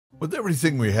With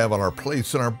everything we have on our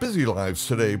plates in our busy lives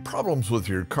today, problems with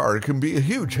your car can be a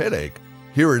huge headache.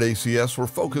 Here at ACS, we're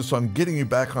focused on getting you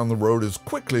back on the road as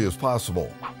quickly as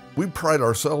possible. We pride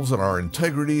ourselves on our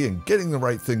integrity and getting the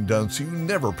right thing done so you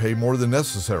never pay more than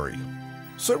necessary.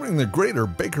 Serving the greater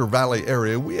Baker Valley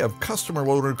area, we have customer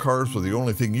loaner cars where the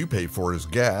only thing you pay for is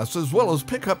gas, as well as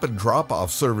pickup and drop-off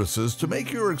services to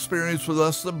make your experience with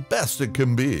us the best it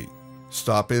can be.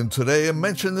 Stop in today and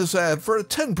mention this ad for a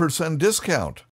 10% discount.